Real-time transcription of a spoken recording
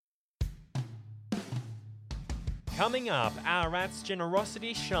Coming up, Ararat's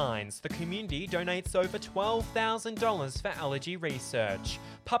generosity shines. The community donates over $12,000 for allergy research.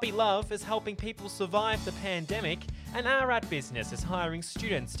 Puppy Love is helping people survive the pandemic. An Ararat business is hiring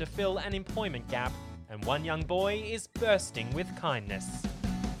students to fill an employment gap. And one young boy is bursting with kindness.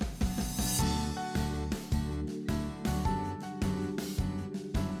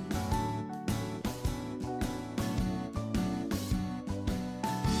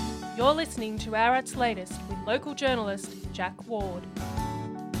 You're listening to Ararat's Latest with local journalist Jack Ward.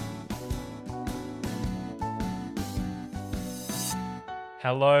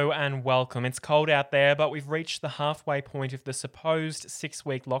 Hello and welcome. It's cold out there, but we've reached the halfway point of the supposed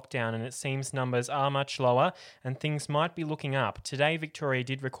 6-week lockdown and it seems numbers are much lower and things might be looking up. Today, Victoria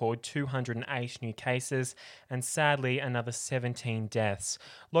did record 208 new cases and sadly another 17 deaths.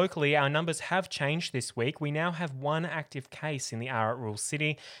 Locally, our numbers have changed this week. We now have one active case in the Ararat Rural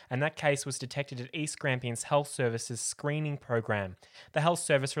City and that case was detected at East Grampians Health Services screening program. The health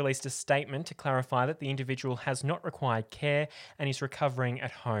service released a statement to clarify that the individual has not required care and is recovering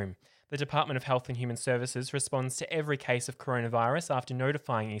at home. The Department of Health and Human Services responds to every case of coronavirus after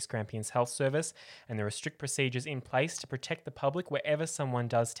notifying East Grampians Health Service, and there are strict procedures in place to protect the public wherever someone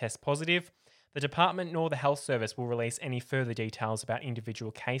does test positive. The department nor the health service will release any further details about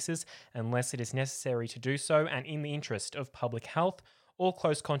individual cases unless it is necessary to do so and in the interest of public health. All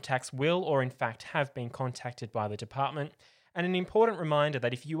close contacts will or in fact have been contacted by the department. And an important reminder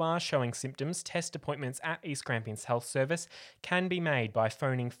that if you are showing symptoms, test appointments at East Grampians Health Service can be made by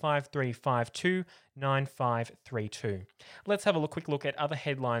phoning 5352 9532. Let's have a quick look at other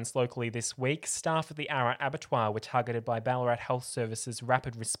headlines locally this week. Staff at the Ararat Abattoir were targeted by Ballarat Health Services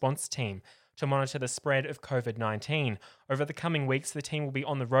Rapid Response Team to monitor the spread of COVID-19. Over the coming weeks, the team will be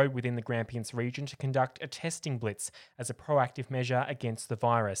on the road within the Grampians region to conduct a testing blitz as a proactive measure against the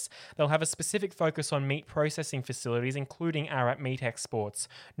virus. They'll have a specific focus on meat processing facilities, including Ararat meat exports.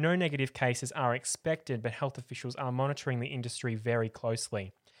 No negative cases are expected, but health officials are monitoring the industry very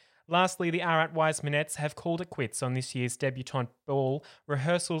closely. Lastly, the Ararat Wisemanets have called it quits on this year's debutante ball.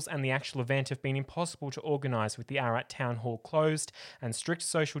 Rehearsals and the actual event have been impossible to organise with the Ararat Town Hall closed and strict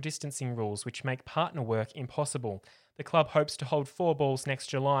social distancing rules which make partner work impossible. The club hopes to hold 4 balls next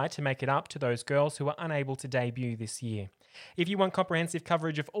July to make it up to those girls who were unable to debut this year. If you want comprehensive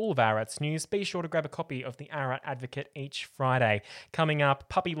coverage of all of Ararat's news, be sure to grab a copy of the Ararat Advocate each Friday. Coming up,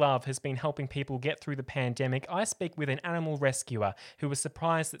 Puppy Love has been helping people get through the pandemic. I speak with an animal rescuer who was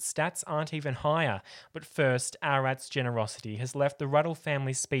surprised that stats aren't even higher. But first, Ararat's generosity has left the Ruddle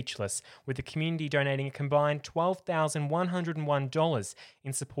family speechless, with the community donating a combined $12,101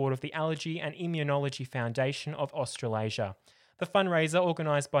 in support of the Allergy and Immunology Foundation of Australasia. The fundraiser,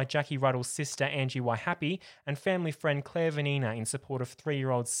 organised by Jackie Ruddle's sister Angie Waihapi and family friend Claire Vanina in support of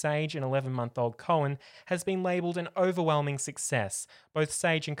 3-year-old Sage and 11-month-old Cohen, has been labelled an overwhelming success. Both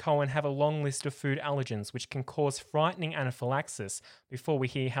Sage and Cohen have a long list of food allergens which can cause frightening anaphylaxis. Before we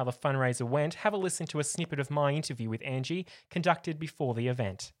hear how the fundraiser went, have a listen to a snippet of my interview with Angie, conducted before the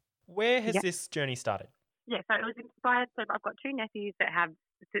event. Where has this journey started? Yeah, so it was inspired. So I've got 2 nephews that have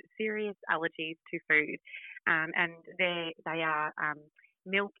serious allergies to food, and they are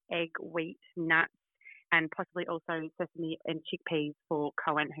milk, egg, wheat, nuts, and possibly also sesame and chickpeas for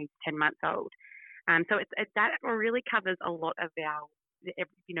Cohen, who's 10 months old. So that really covers a lot of our,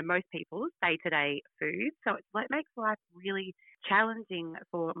 most people's day-to-day food. So it makes life really challenging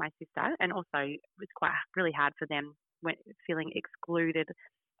for my sister, and also it's quite really hard for them when feeling excluded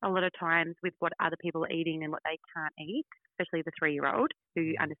a lot of times with what other people are eating and what they can't eat, especially the 3-year-old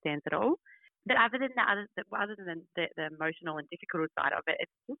who understands it all. But other than the emotional and difficult side of it,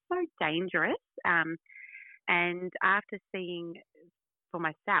 it's just so dangerous. And after seeing for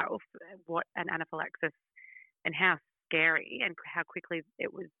myself what an anaphylaxis and how scary and how quickly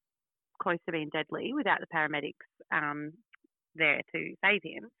it was close to being deadly without the paramedics there to save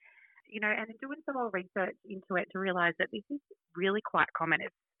him, and doing some more research into it to realise that this is really quite common.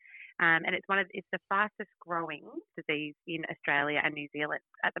 And it's the fastest growing disease in Australia and New Zealand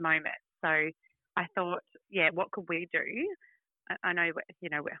at the moment. So I thought, what could we do? I know,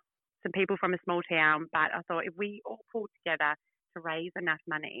 we're some people from a small town, but I thought if we all pull together to raise enough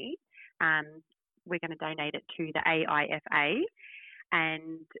money, we're going to donate it to the AIFA,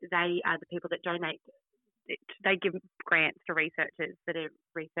 and they are the people that donate. They give grants to researchers that are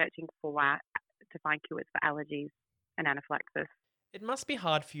researching to find cures for allergies and anaphylaxis. It must be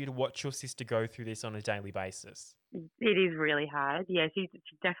hard for you to watch your sister go through this on a daily basis. It is really hard. Yeah, she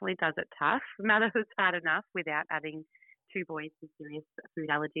definitely does it tough. Motherhood's hard enough without adding 2 boys with serious food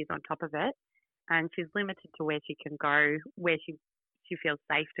allergies on top of it. And she's limited to where she can go, where she feels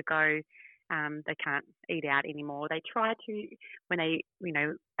safe to go. They can't eat out anymore. They tried to when they,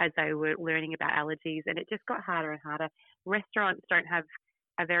 as they were learning about allergies, and it just got harder and harder. Restaurants don't have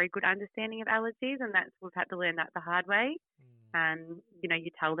a very good understanding of allergies, and we've had to learn that the hard way.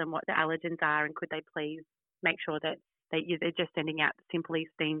 You tell them what the allergens are, and could they please make sure that they're just sending out simply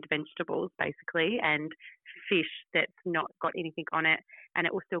steamed vegetables, basically, and fish that's not got anything on it, and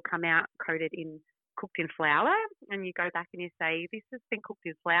it will still come out cooked in flour. And you go back and you say, this has been cooked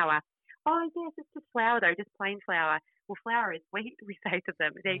in flour. Oh, yes, it's just flour, though, just plain flour. Well, flour is wheat, we say to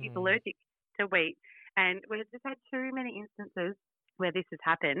them. They're allergic to wheat. And we've just had too many instances where this has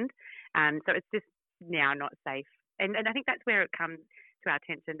happened. So it's just now not safe. And I think that's where it comes to our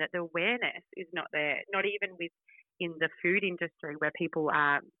attention, that the awareness is not there, not even in the food industry where people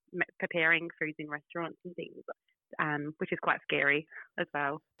are preparing foods in restaurants and things, which is quite scary as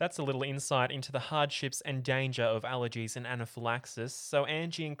well. That's a little insight into the hardships and danger of allergies and anaphylaxis. So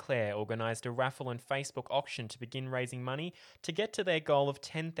Angie and Claire organised a raffle and Facebook auction to begin raising money to get to their goal of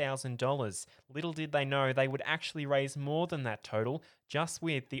 $10,000. Little did they know they would actually raise more than that total just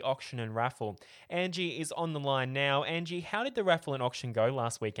with the auction and raffle. Angie is on the line now. Angie, how did the raffle and auction go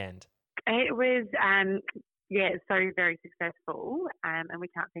last weekend? It was so very successful, and we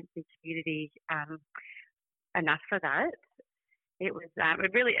can't thank the community enough for that. It was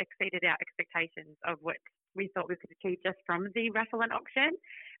it really exceeded our expectations of what we thought we could achieve just from the raffle and auction.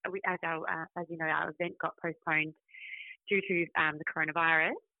 As you know, our event got postponed due to the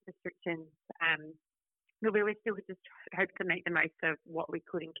coronavirus restrictions. But we were still just hope to make the most of what we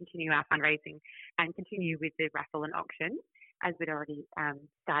could and continue our fundraising and continue with the raffle and auction as we'd already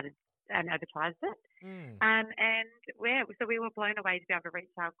started and advertised it. So we were blown away to be able to reach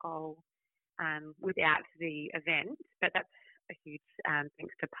our goal without the event, but that's a huge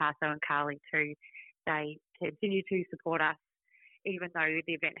thanks to Paso and Carly too. They continue to support us even though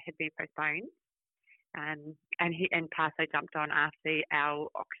the event had been postponed, and Paso jumped on after our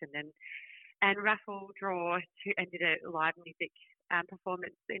auction and raffle draw and did a live music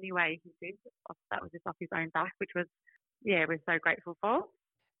performance anyway. He did. That was just off his own back, which was we're so grateful for.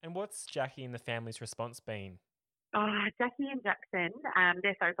 And what's Jackie and the family's response been? Oh, Jackie and Jackson,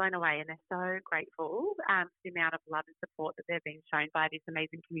 they're so blown away and they're so grateful for the amount of love and support that they've been shown by this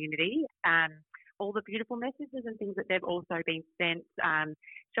amazing community. All the beautiful messages and things that they've also been sent,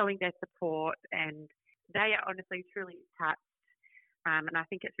 showing their support, and they are honestly truly touched. And I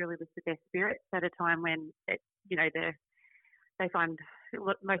think it's really lifted their spirits at a time when they find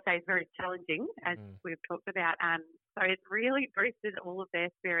most days very challenging, as we've talked about. So it's really boosted all of their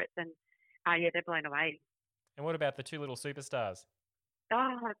spirits, and they're blown away. And what about the two little superstars?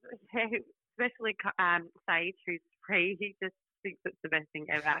 Oh, especially Sage, who's 3. He just thinks it's the best thing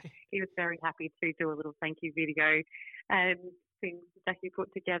ever. He was very happy to do a little thank you video thing Jackie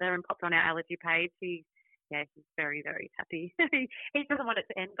put together and popped on our allergy page. He's very, very happy. He doesn't want it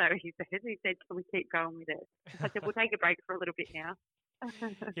to end, though, he said. He said, can we keep going with it? I said, we'll take a break for a little bit now.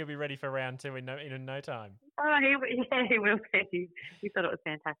 He'll be ready for round 2 in no time. Oh, he will be. He thought it was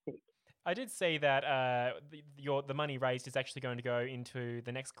fantastic. I did see that the money raised is actually going to go into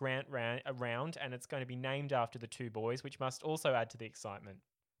the next grant round, and it's going to be named after the 2 boys, which must also add to the excitement.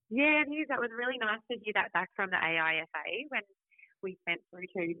 Yeah, it is. That was really nice to hear that back from the AIFA when we sent through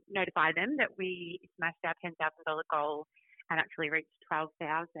to notify them that we smashed our $10,000 goal and actually reached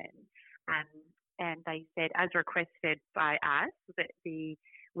 $12,000. And they said, as requested by us, that we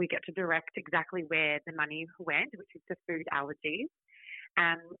get to direct exactly where the money went, which is to food allergies.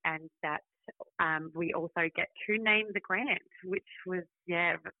 And that we also get to name the grant, which was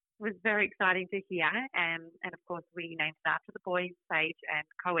very exciting to hear. And of course, we named it after the boys, Sage and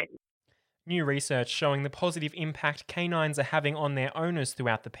Cohen. New research showing the positive impact canines are having on their owners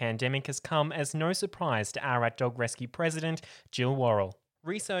throughout the pandemic has come as no surprise to Ararat Dog Rescue President Jill Worrell.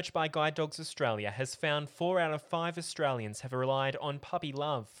 Research by Guide Dogs Australia has found 4 out of 5 Australians have relied on Puppy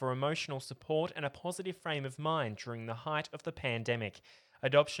Love for emotional support and a positive frame of mind during the height of the pandemic.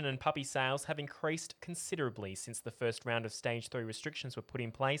 Adoption and puppy sales have increased considerably since the first round of Stage 3 restrictions were put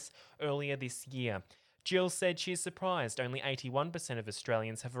in place earlier this year. Jill said she is surprised only 81% of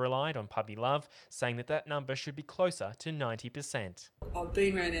Australians have relied on Puppy Love, saying that number should be closer to 90%. I've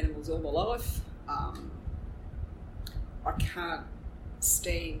been around animals all my life. I can't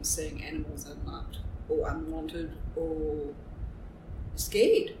stand seeing animals unloved or unwanted or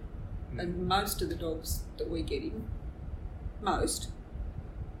scared. And most of the dogs that we get in, are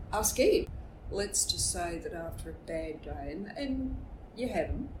scared. Let's just say that after a bad day, and you have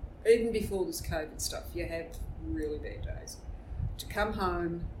them, even before this COVID stuff, you have really bad days. To come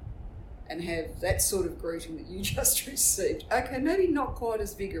home and have that sort of greeting that you just received, okay, maybe not quite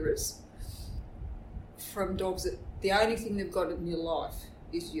as vigorous, from dogs that the only thing they've got in your life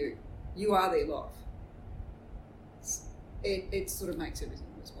is you. You are their life. It sort of makes everything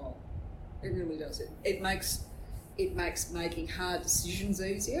worthwhile. It really does. It makes making hard decisions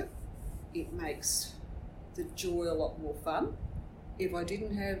easier. It makes the joy a lot more fun. If I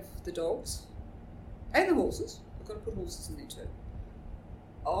didn't have the dogs and the horses, I've got to put horses in there too,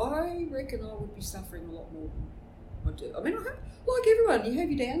 I reckon I would be suffering a lot more than I do. I mean, like everyone, you have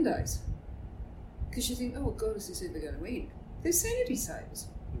your down days because you think, oh God, is this ever going to end? They're sanity savers,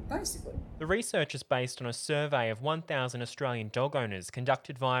 basically. The research is based on a survey of 1,000 Australian dog owners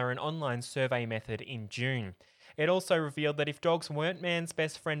conducted via an online survey method in June. It also revealed that if dogs weren't man's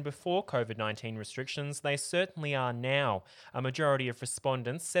best friend before COVID-19 restrictions, they certainly are now. A majority of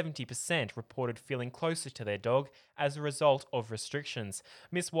respondents, 70%, reported feeling closer to their dog as a result of restrictions.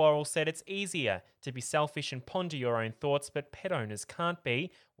 Miss Worrell said it's easier to be selfish and ponder your own thoughts, but pet owners can't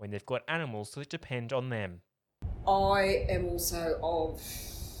be when they've got animals that depend on them. I am also of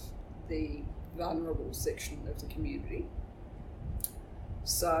the vulnerable section of the community.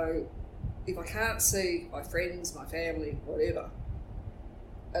 So if I can't see my friends, my family, whatever,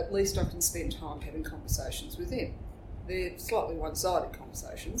 at least I can spend time having conversations with them. They're slightly one-sided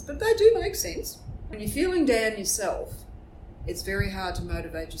conversations, but they do make sense. When you're feeling down yourself, it's very hard to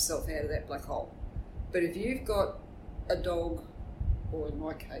motivate yourself out of that black hole. But if you've got a dog, or in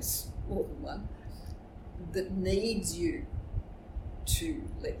my case, more than one, that needs you to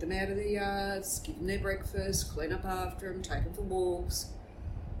let them out of their yards, give them their breakfast, clean up after them, take them for walks,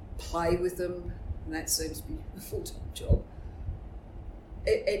 play with them, and that seems to be a full-time job,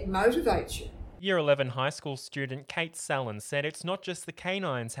 it motivates you. Year 11 high school student Kate Sallin said it's not just the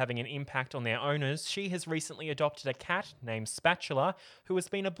canines having an impact on their owners. She has recently adopted a cat named Spatula, who has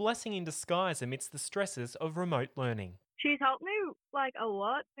been a blessing in disguise amidst the stresses of remote learning. She's helped me a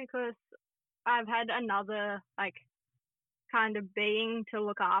lot because I've had another kind of being to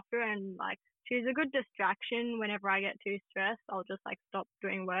look after, and she's a good distraction. Whenever I get too stressed, I'll just stop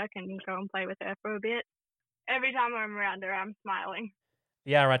doing work and go and play with her for a bit. Every time I'm around her, I'm smiling.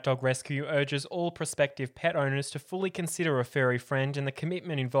 The Ararat Dog Rescue urges all prospective pet owners to fully consider a furry friend and the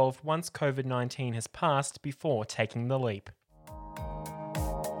commitment involved once COVID-19 has passed before taking the leap.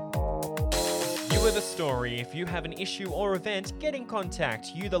 You are the story. If you have an issue or event, get in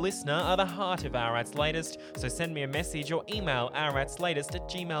contact. You, the listener, are the heart of Ararat's Latest, so send me a message or email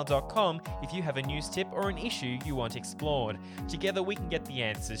aratslatest@gmail.com if you have a news tip or an issue you want explored. Together we can get the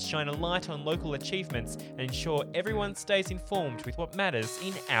answers, shine a light on local achievements, and ensure everyone stays informed with what matters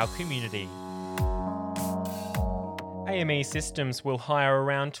in our community. AME Systems will hire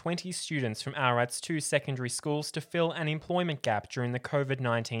around 20 students from Ararat's 2 secondary schools to fill an employment gap during the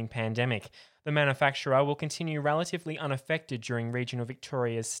COVID-19 pandemic. The manufacturer will continue relatively unaffected during regional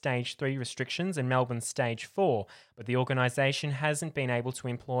Victoria's Stage 3 restrictions and Melbourne's Stage 4, but the organisation hasn't been able to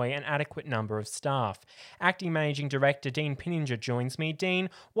employ an adequate number of staff. Acting Managing Director Dean Pinninger joins me. Dean,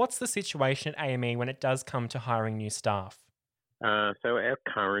 what's the situation at AME when it does come to hiring new staff? So our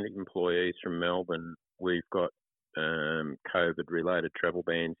current employees from Melbourne, we've got COVID-related travel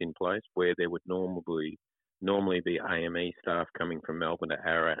bans in place where there would normally be AME staff coming from Melbourne to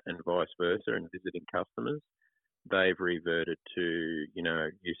Ararat and vice versa and visiting customers. They've reverted to,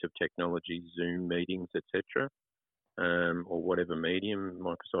 use of technology, Zoom meetings, etc., or whatever medium,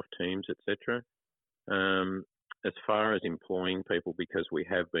 Microsoft Teams, etc. As far as employing people, because we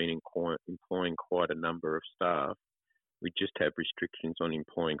have been employing quite a number of staff, we just have restrictions on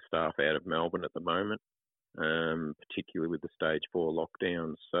employing staff out of Melbourne at the moment. Particularly with the Stage 4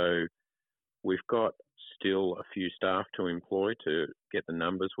 lockdowns. So we've got still a few staff to employ to get the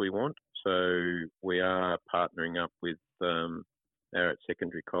numbers we want. So we are partnering up with Ararat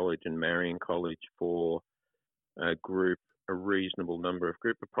Secondary College and Marion College for a reasonable number of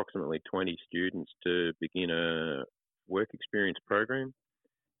group, approximately 20 students, to begin a work experience program,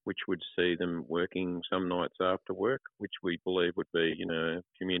 which would see them working some nights after work, which we believe would be,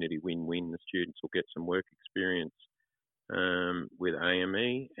 community win-win. The students will get some work experience with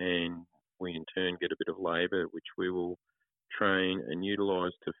AME, and we in turn get a bit of labour, which we will train and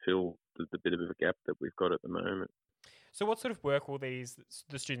utilise to fill the bit of a gap that we've got at the moment. So what sort of work will the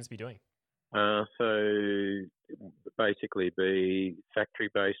students be doing? So basically be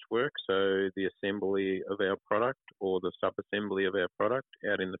factory-based work, so the assembly of our product or the sub-assembly of our product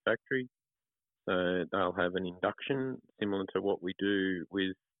out in the factory. So they'll have an induction similar to what we do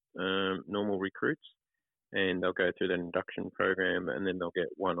with normal recruits, and they'll go through that induction program, and then they'll get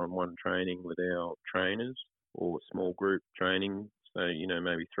one-on-one training with our trainers or small group training. So,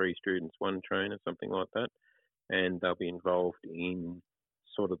 maybe 3 students, 1 trainer, something like that. And they'll be involved in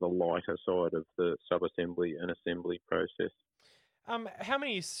sort of the lighter side of the sub-assembly and assembly process. How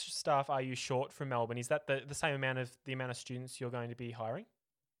many staff are you short from Melbourne? Is that the same amount of the amount of students you're going to be hiring?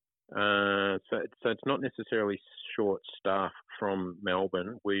 So it's not necessarily short staff from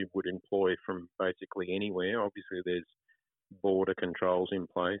Melbourne. We would employ from basically anywhere. Obviously, there's border controls in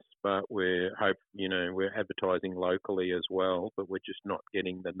place, but we're advertising locally as well, but we're just not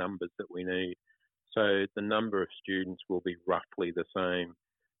getting the numbers that we need. So the number of students will be roughly the same,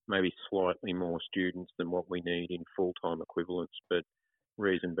 maybe slightly more students than what we need in full-time equivalents, but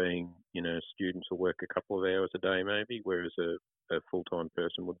reason being, students will work a couple of hours a day maybe, whereas a full-time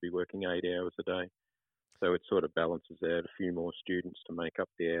person would be working 8 hours a day. So it sort of balances out a few more students to make up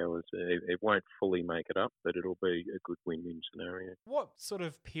the hours. It won't fully make it up, but it'll be a good win-win scenario. What sort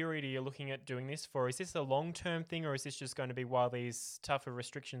of period are you looking at doing this for? Is this a long-term thing, or is this just going to be while these tougher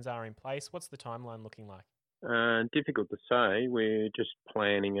restrictions are in place? What's the timeline looking like? Difficult to say. We're just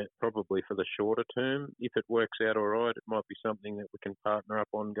planning it probably for the shorter term. If it works out all right, it might be something that we can partner up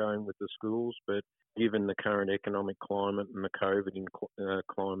on going with the schools. But given the current economic climate and the COVID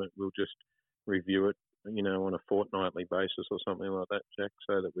climate, we'll just review it, on a fortnightly basis or something like that, Jack,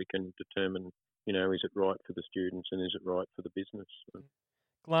 so that we can determine, is it right for the students and is it right for the business.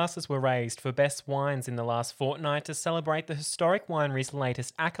 Glasses were raised for best wines in the last fortnight to celebrate the historic winery's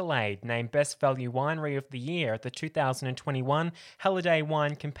latest accolade, named Best Value Winery of the Year at the 2021 Halliday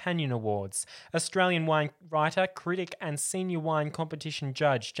Wine Companion Awards. Australian wine writer, critic and senior wine competition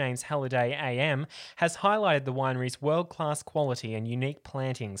judge James Halliday AM has highlighted the winery's world-class quality and unique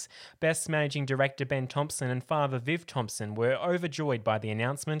plantings. Best Managing Director Ben Thompson and father Viv Thompson were overjoyed by the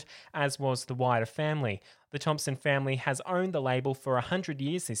announcement, as was the wider family. The Thompson family has owned the label for 100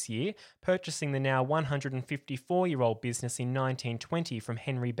 years this year, purchasing the now 154-year-old business in 1920 from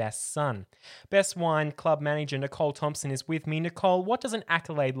Henry Best's son. Best Wine Club manager Nicole Thompson is with me. Nicole, what does an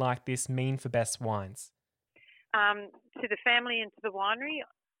accolade like this mean for Best Wines? To the family and to the winery,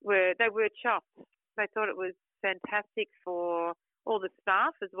 they were chuffed. They thought it was fantastic for all the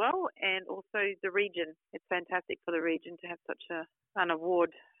staff as well, and also the region. It's fantastic for the region to have such an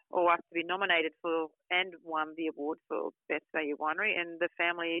award, or us to be nominated for and won the award for Best Value Winery. And the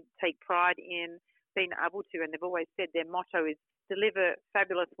family take pride in being able to, and they've always said their motto is deliver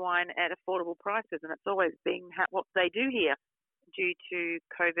fabulous wine at affordable prices, and it's always been what they do here. Due to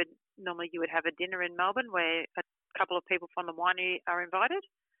COVID, normally you would have a dinner in Melbourne where a couple of people from the winery are invited.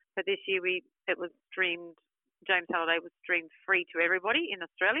 But this year it was streamed, James Halliday was streamed free to everybody in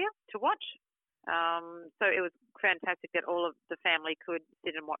Australia to watch. So it was fantastic that all of the family could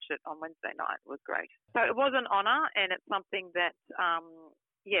sit and watch it on Wednesday night. It was great. So it was an honour, and it's something that,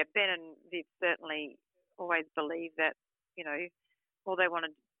 Ben and Viv certainly always believe that, all they want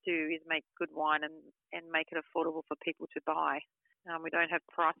to do is make good wine and make it affordable for people to buy. We don't have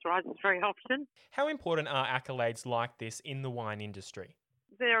price rises very often. How important are accolades like this in the wine industry?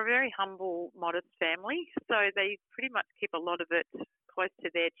 They're a very humble, modest family, so they pretty much keep a lot of it close to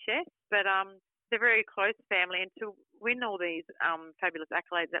their chest. But they're a very close family, and to win all these fabulous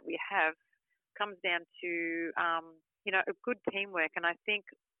accolades that we have comes down to a good teamwork. And I think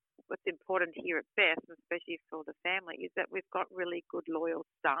what's important here at Best, especially for the family, is that we've got really good, loyal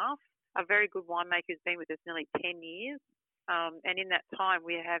staff. A very good winemaker who's been with us nearly 10 years. And in that time,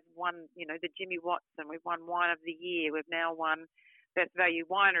 we have won, the Jimmy Watson. We've won Wine of the Year. We've now won Best Value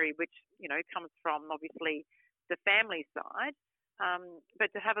Winery, which, comes from, obviously, the family side.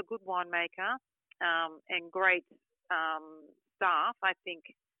 But to have a good winemaker and great staff, I think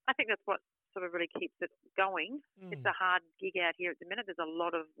that's what sort of really keeps it going. It's a hard gig out here at the minute. There's a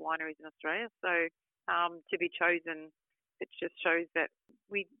lot of wineries in Australia. So to be chosen, it just shows that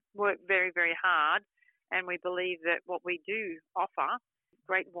we work very, very hard, and we believe that what we do offer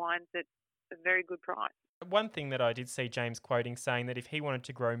great wines at a very good price. One thing that I did see James quoting saying that if he wanted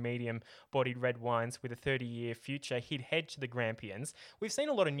to grow medium-bodied red wines with a 30-year future, he'd head to the Grampians. We've seen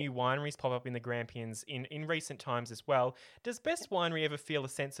a lot of new wineries pop up in the Grampians in recent times as well. Does Best Winery ever feel a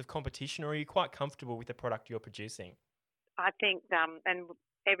sense of competition, or are you quite comfortable with the product you're producing? I think, and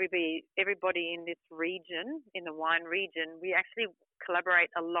everybody in this region, in the wine region, we actually collaborate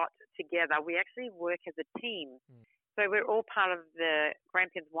a lot together. We actually work as a team. So we're all part of the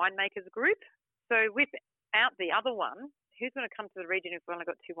Grampians Winemakers Group. So without the other one, who's going to come to the region if we've only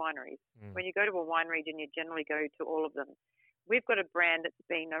got two wineries? When you go to a wine region, you generally go to all of them. We've got a brand that's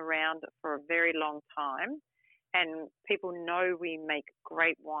been around for a very long time, and people know we make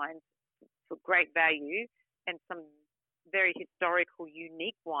great wines for great value and some very historical,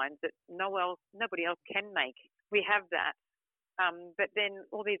 unique wines that nobody else can make. We have that. But then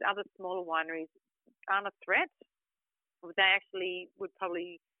all these other smaller wineries aren't a threat. They actually would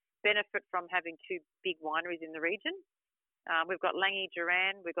probably benefit from having two big wineries in the region. We've got Lange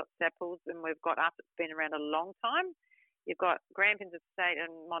Duran, we've got Seppels, and we've got us that's been around a long time. You've got Grampians Estate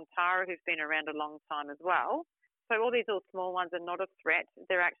and Montara who've been around a long time as well. So all these little small ones are not a threat.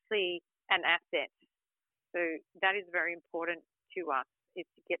 They're actually an asset. So that is very important to us, is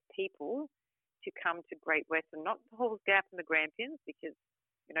to get people to come to Great Western, not the Halls Gap and the Grampians, because,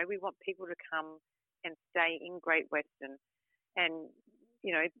 you know, we want people to come and stay in Great Western and,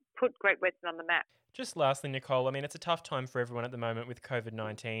 you know, put Great Western on the map. Just lastly, Nicole, I mean, it's a tough time for everyone at the moment with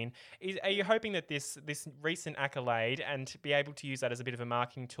COVID-19. Are you hoping that this recent accolade and be able to use that as a bit of a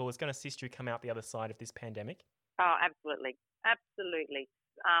marketing tool is going to assist you come out the other side of this pandemic? Oh, absolutely. Absolutely.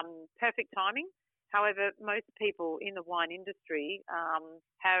 Perfect timing. However, most people in the wine industry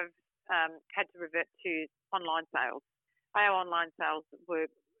have had to revert to online sales. Our online sales were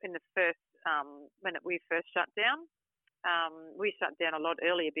in the first, when we first shut down. We shut down a lot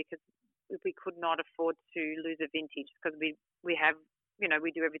earlier because we could not afford to lose a vintage because we have, you know,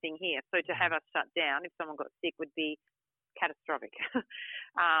 we do everything here. So to have us shut down if someone got sick would be catastrophic.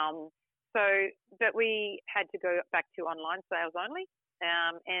 But we had to go back to online sales only,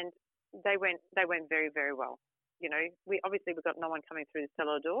 and they went very, very well. You know, we've got no one coming through the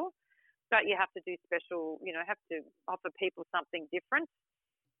cellar door, but you have to do special, you know, have to offer people something different.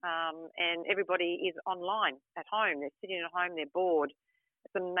 And everybody is online at home. They're sitting at home. They're bored.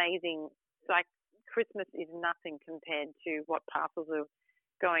 It's amazing. Like Christmas is nothing compared to what parcels are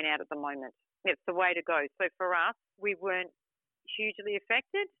going out at the moment. It's the way to go. So for us, we weren't hugely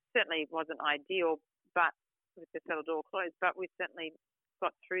affected. Certainly it wasn't ideal, but with the cellar door closed, but we certainly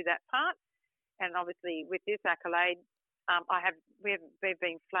got through that part. And obviously with this accolade, we've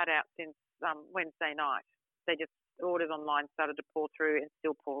been flat out since Wednesday night. They just orders online started to pour through and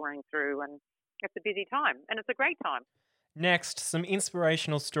still pouring through, and it's a busy time and it's a great time. Next, some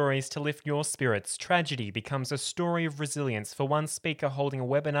inspirational stories to lift your spirits. Tragedy becomes a story of resilience for one speaker holding a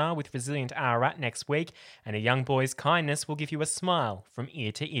webinar with Resilient Ararat next week, and a young boy's kindness will give you a smile from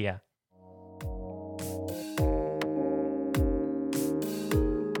ear to ear.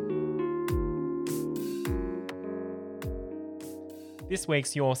 This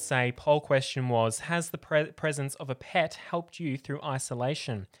week's Your Say poll question was, has the presence of a pet helped you through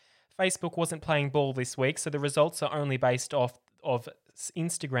isolation? Facebook wasn't playing ball this week, so the results are only based off of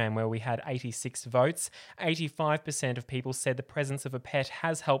Instagram, where we had 86 votes. 85% of people said the presence of a pet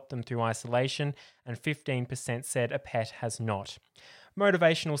has helped them through isolation, and 15% said a pet has not.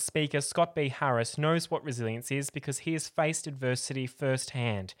 Motivational speaker Scott B. Harris knows what resilience is because he has faced adversity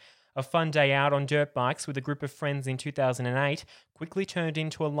firsthand. A fun day out on dirt bikes with a group of friends in 2008 quickly turned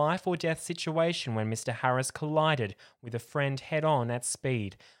into a life or death situation when Mr. Harris collided with a friend head-on at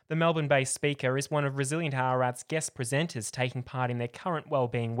speed. The Melbourne-based speaker is one of Resilient Ararat's guest presenters taking part in their current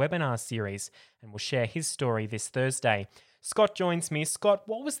wellbeing webinar series and will share his story this Thursday. Scott joins me. Scott,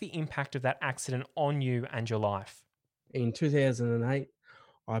 what was the impact of that accident on you and your life? In 2008,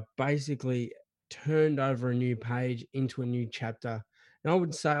 I basically turned over a new page into a new chapter. And I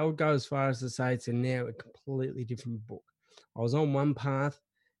would go as far as to say it's now a completely different book. I was on one path,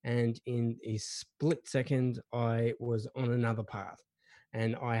 and in a split second, I was on another path.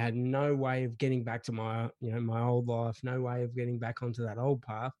 And I had no way of getting back to my old life, no way of getting back onto that old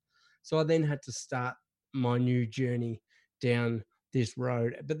path. So I then had to start my new journey down this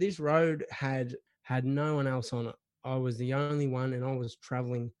road. But this road had no one else on it. I was the only one, and I was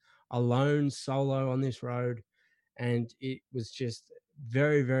traveling alone, solo on this road. And it was just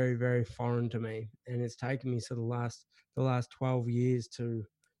very, very, very foreign to me. And it's taken me sort of the last 12 years to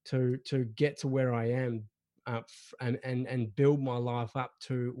get to where I am and build my life up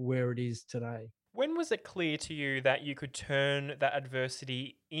to where it is today. When was it clear to you that you could turn that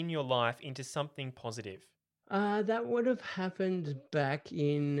adversity in your life into something positive? That would have happened back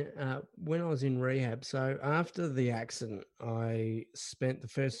in when I was in rehab. So after the accident, I spent the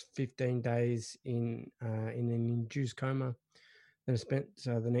first 15 days in an induced coma. Then I spent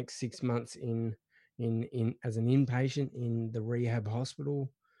the next 6 months in as an inpatient in the rehab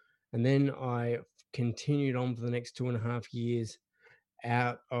hospital, and then I continued on for the next 2.5 years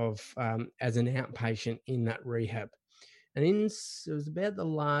out of as an outpatient in that rehab. And it was about the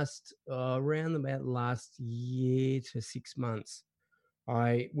last, around about last year to 6 months,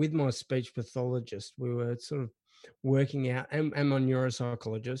 with my speech pathologist, we were sort of working out, and my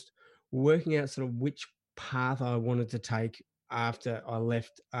neuropsychologist, working out sort of which path I wanted to take after I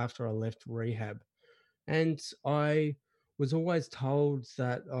left rehab. And I was always told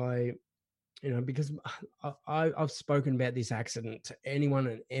that because I've spoken about this accident to anyone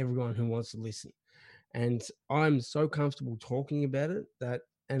and everyone who wants to listen. And I'm so comfortable talking about it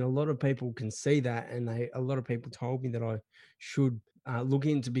and a lot of people can see that. And a lot of people told me that I should look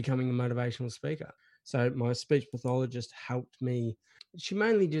into becoming a motivational speaker. So my speech pathologist helped me. She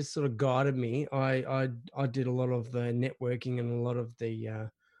mainly just sort of guided me. I did a lot of the networking and a lot of the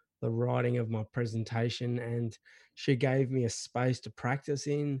writing of my presentation, and she gave me a space to practice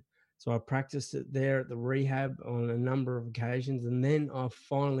in. So I practiced it there at the rehab on a number of occasions, and then I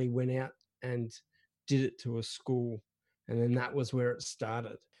finally went out and did it to a school, and then that was where it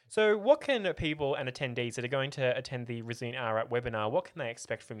started. So, what can people and attendees that are going to attend the Resilient RAT webinar, what can they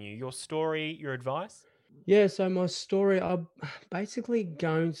expect from you? Your story, your advice? Yeah, so my story, I'm basically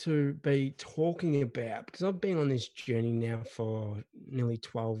going to be talking about, because I've been on this journey now for nearly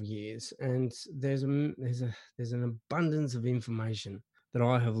 12 years, and there's an abundance of information that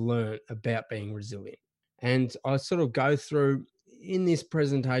I have learned about being resilient. And I sort of go through in this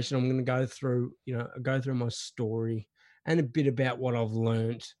presentation, I'm going to go through my story and a bit about what I've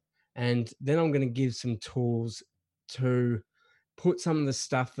learned, and then I'm going to give some tools to put some of the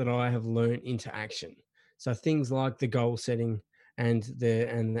stuff that I have learned into action. So things like the goal setting and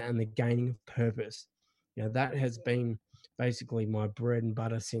the gaining of purpose. That has been basically my bread and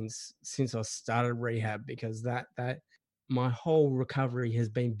butter since I started rehab, because that my whole recovery has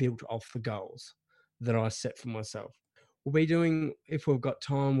been built off the goals that I set for myself. We'll be doing, if we've got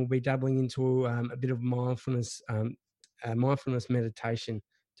time, we'll be dabbling into a bit of mindfulness meditation,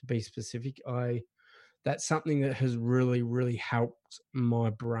 to be specific. That's something that has really, really helped my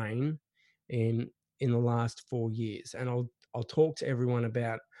brain in the last 4 years. And I'll talk to everyone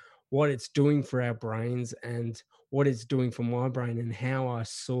about what it's doing for our brains and what it's doing for my brain, and how I've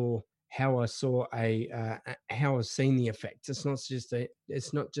seen the effect.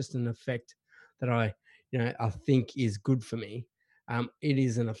 It's not just an effect that I think is good for me. It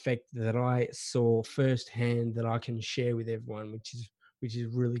is an effect that I saw firsthand that I can share with everyone, which is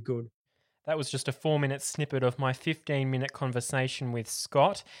really good. That was just a 4-minute snippet of my 15-minute conversation with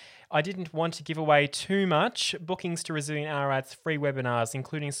Scott. I didn't want to give away too much. Bookings to Resilient RAT's free webinars,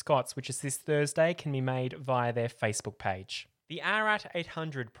 including Scott's, which is this Thursday, can be made via their Facebook page. The RAT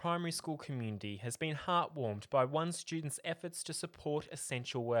 800 primary school community has been heartwarmed by one student's efforts to support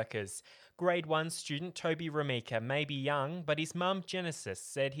essential workers. Grade 1 student Toby Ramika may be young, but his mum Genesis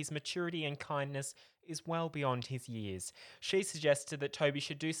said his maturity and kindness is well beyond his years. She suggested that Toby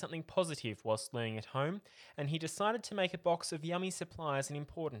should do something positive whilst learning at home, and he decided to make a box of yummy supplies and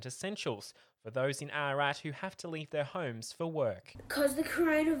important essentials for those in RAT who have to leave their homes for work. Because the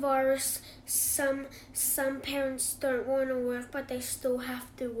coronavirus, some parents don't want to work, but they still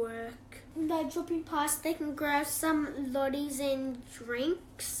have to work. When they're dropping past, they can grab some lollies and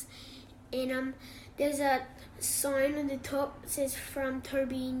drinks. And there's a sign on the top that says from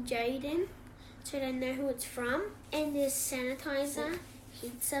Toby and Jaden, so they know who it's from. And there's sanitizer,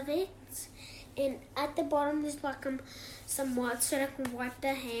 heaps of it. And at the bottom there's like some wipes so they can wipe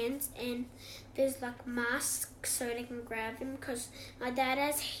their hands, and there's like masks so they can grab them, because my dad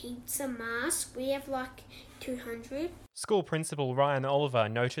has heaps of masks. We have like 200. School principal Ryan Oliver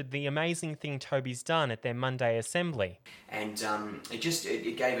noted the amazing thing Toby's done at their Monday assembly. And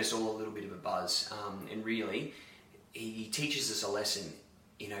it gave us all a little bit of a buzz, and really he teaches us a lesson.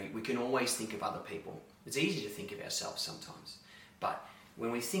 We can always think of other people. It's easy to think of ourselves sometimes, but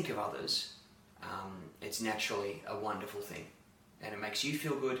when we think of others, it's naturally a wonderful thing, and it makes you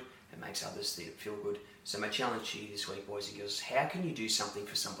feel good, it makes others feel good. So my challenge to you this week, boys and girls, how can you do something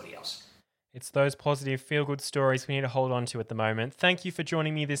for somebody else? It's those positive feel-good stories we need to hold on to at the moment. Thank you for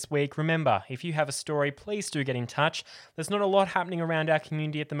joining me this week. Remember, if you have a story, please do get in touch. There's not a lot happening around our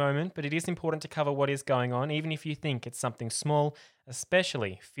community at the moment, but it is important to cover what is going on, even if you think it's something small,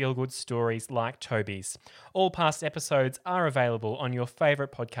 especially feel-good stories like Toby's. All past episodes are available on your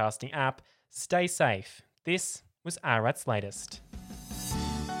favourite podcasting app. Stay safe. This was RAT's Latest.